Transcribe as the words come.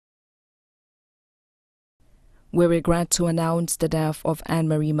We regret to announce the death of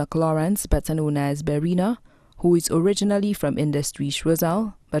Anne-Marie McLawrence, better known as Berina, who is originally from Industrie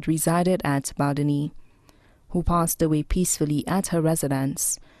Choiseul but resided at Baldini, who passed away peacefully at her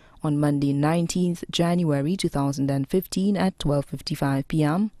residence on Monday 19th January 2015 at 12:55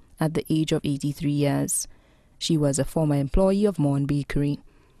 p.m. at the age of 83 years. She was a former employee of Morn Bakery.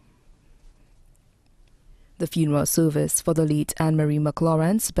 The funeral service for the late Anne-Marie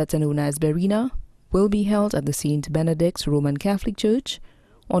McLawrence, better known as Berina, will be held at the St. Benedict's Roman Catholic Church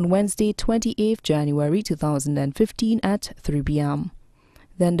on Wednesday 28th January 2015 at 3 p.m.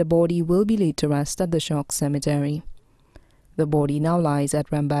 Then the body will be laid to rest at the Choc Cemetery. The body now lies at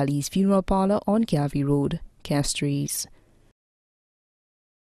Rambali's funeral parlor on Calvi Road, Castries.